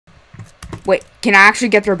Wait, can I actually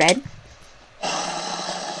get their bed?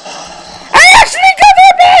 I actually got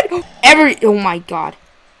their bed! Oh my god.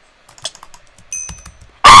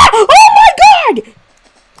 Ah! Oh my god!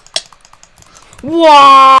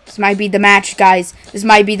 Wow! This might be the match, guys. This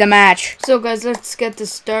might be the match. So, guys, let's get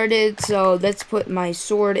this started. So, let's put my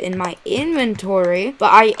sword in my inventory.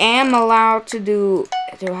 But I am allowed to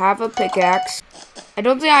have a pickaxe. I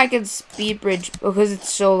don't think I can speed bridge because it's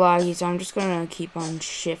so laggy. So, I'm just gonna keep on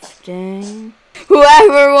shifting.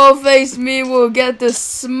 Whoever will face me will get the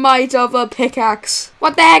smite of a pickaxe.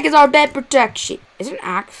 What the heck is our bed protection? Is it an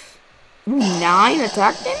axe? Ooh, 9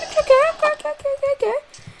 attack damage? Okay.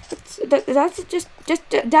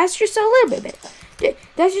 That's just a little bit better.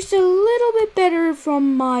 That's just a little bit better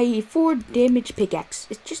from my 4 damage pickaxe.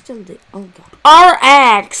 It's just a little. Oh god. Our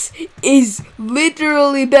axe is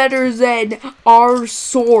literally better than our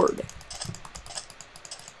sword.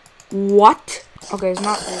 What? Okay, it's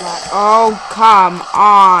not that. Oh, come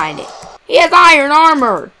on. He has iron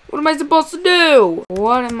armor. What am I supposed to do?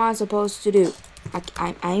 What am I supposed to do?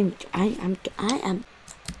 I am.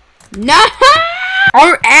 No!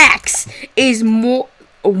 Our axe is more.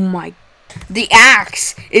 Oh my. The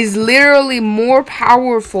axe is literally more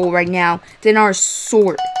powerful right now than our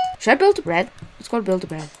sword. Should I build a bed? Let's go build a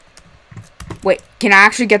bed. Wait, can I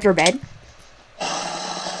actually get their bed?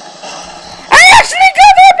 I actually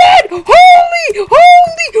got their bed! Holy!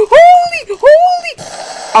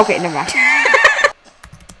 Okay, never mind.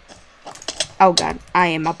 Oh god, I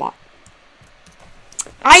am a bot.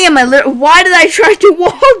 I am a little. Why did I try to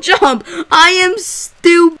wall jump? I am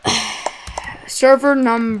stupid. Server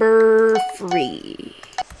number 3.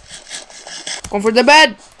 Going for the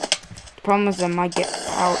bed. The problem is I might get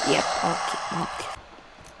out. Yep.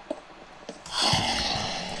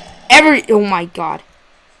 Okay. Oh my god.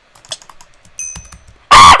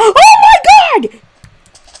 Ah! Oh my god!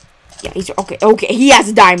 Yeah, he's okay. Okay, he has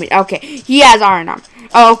a diamond. Okay, he has iron armor.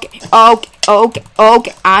 Okay.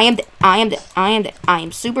 I am dead. I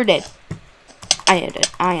am super dead. I am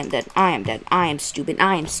dead. I am stupid.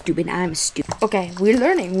 Okay, we're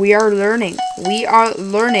learning. We are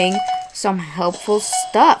learning some helpful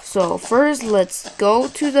stuff. So first, let's go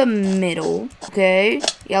to the middle. Okay,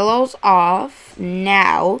 yellow's off.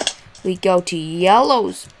 Now we go to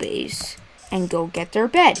yellow's base and go get their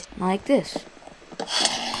bed like this.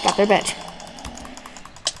 Got their bed.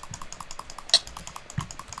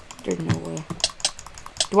 There's no way.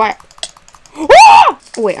 Do I? Ah!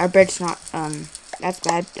 Oh, wait, our bed's not, that's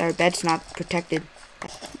bad. Our bed's not protected.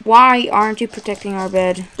 Why aren't you protecting our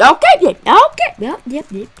bed? Okay. Yep.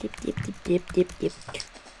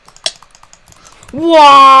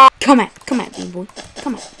 Wow! Come at me, boy.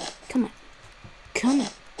 Come on.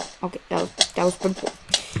 Okay, that was pretty cool.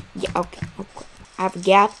 Yeah, okay. I have a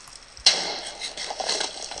gap.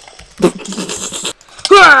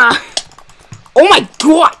 Oh my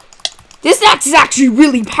god! This axe is actually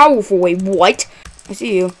really powerful. Wait, what? I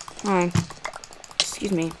see you. Hi.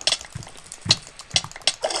 Excuse me.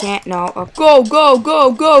 Can't, no. Go!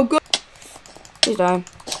 Please die.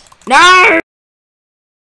 No!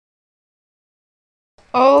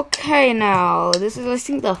 Okay, now. This is, I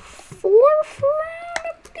think, the 4th round,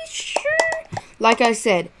 I'm pretty sure. Like I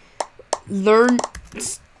said, learn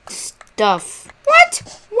stuff. What?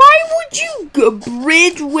 Why would you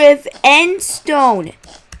bridge with endstone?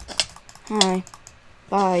 Hi.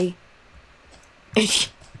 Bye.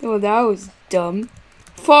 Oh, that was dumb.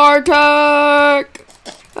 Fartuck!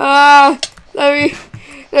 Let me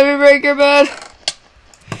break your bed.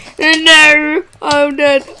 No! I'm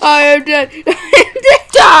dead. I am dead.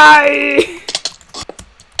 Die!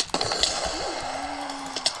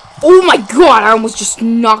 Oh my god, I almost just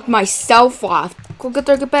knocked myself off. Go get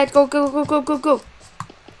their bed. Go.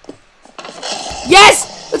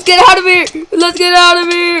 Yes! Let's get out of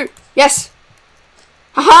here! Yes!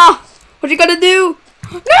 Haha! What you gonna do?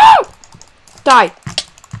 No! Die.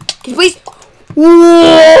 Can you please?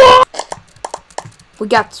 Whoa! We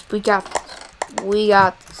got this.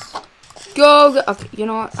 Go. Okay, you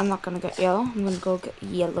know what? I'm not gonna get yellow. I'm gonna go get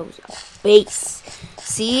yellow's base.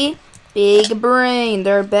 See? Big brain.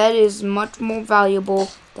 Their bed is much more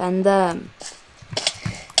valuable than them.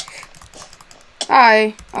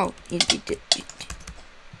 Hi. Oh, you did.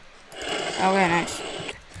 Okay, nice.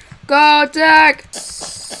 Go, Jack!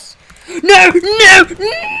 No!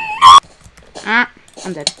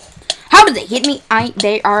 I'm dead. How did they hit me?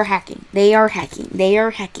 They are hacking. They are hacking.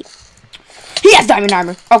 He has diamond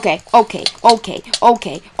armor. Okay,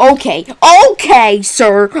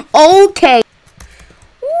 sir. Okay.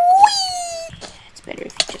 Whee! It's better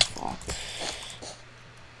if you just fall.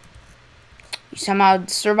 You somehow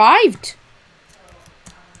survived.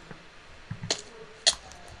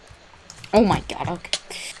 Oh my god, okay.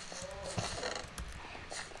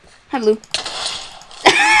 Hi, Blue.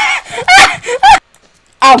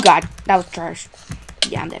 Oh god, that was trash.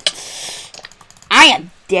 Yeah, I'm dead. I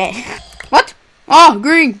am dead. What? Oh,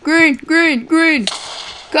 green, green, green, green.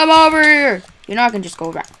 Come over here. You know I can just go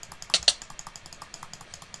around.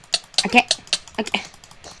 I can't.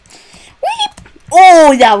 Wait.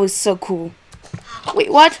 Oh, that was so cool. Wait,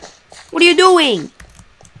 what? What are you doing?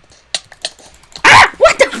 Ah!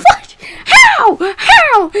 What the fuck? How?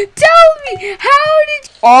 How? Tell me. How did?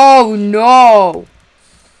 Oh no.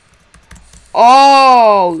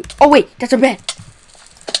 Oh. Oh wait, that's our bed.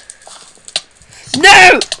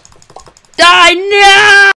 No! Die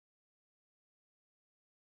now!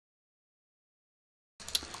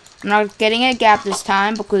 I'm not getting a gap this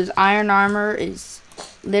time because iron armor is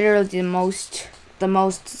literally the most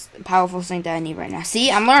powerful thing that I need right now.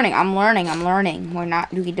 See, I'm learning.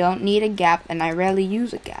 We don't need a gap, and I rarely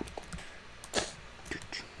use a gap.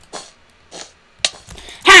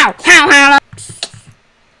 How?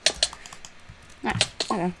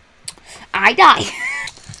 Okay. I die.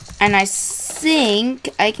 And I think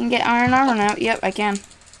I can get iron armor now. Yep, I can.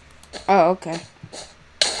 Oh, okay.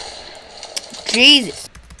 Jesus.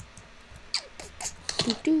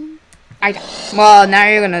 I die. Well, now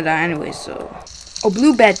you're gonna die anyway, so. Oh,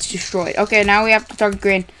 blue bed's destroyed. Okay, now we have to target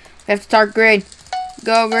green.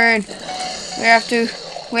 Go green. We have to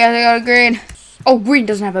go to green. Oh, green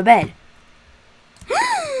doesn't have a bed.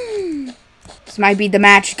 This might be the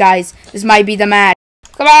match, guys. This might be the match.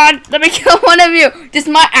 Come on, let me kill one of you. This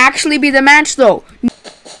might actually be the match, though.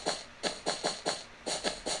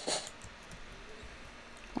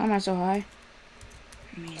 Why am I so high?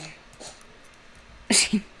 I mean...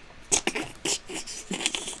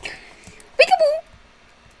 Peekaboo!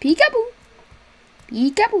 Peekaboo!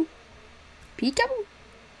 Peekaboo! Peekaboo!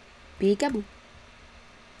 Peekaboo!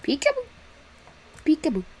 Peekaboo!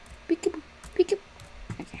 Peekaboo! Peekaboo! Peekaboo!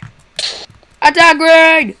 Okay. Attack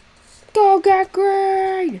grade! Go get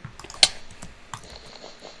grade!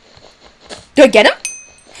 Did I get him?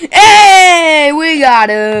 Hey! We got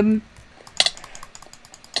him!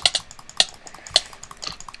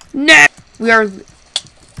 No! We are...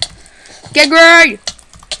 Get grade!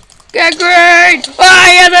 Get grade! Oh,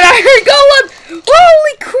 he has an iron golem!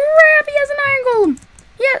 Holy crap, he has an iron golem!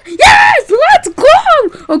 Yeah, yes! Let's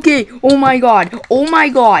go! Okay, oh my god. Oh my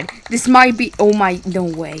god. This might be... Oh my... No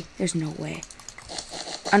way. There's no way.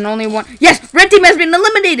 And only one... Yes! Red team has been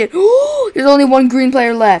eliminated! There's only one green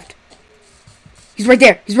player left. He's right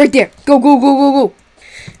there. He's right there. Go, go, go, go, go.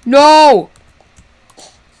 No!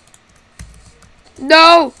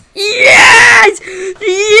 No! Yes!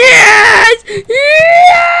 Yes!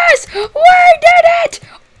 Yes! We did it!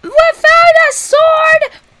 We found a sword!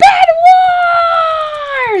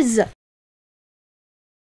 Bedwars!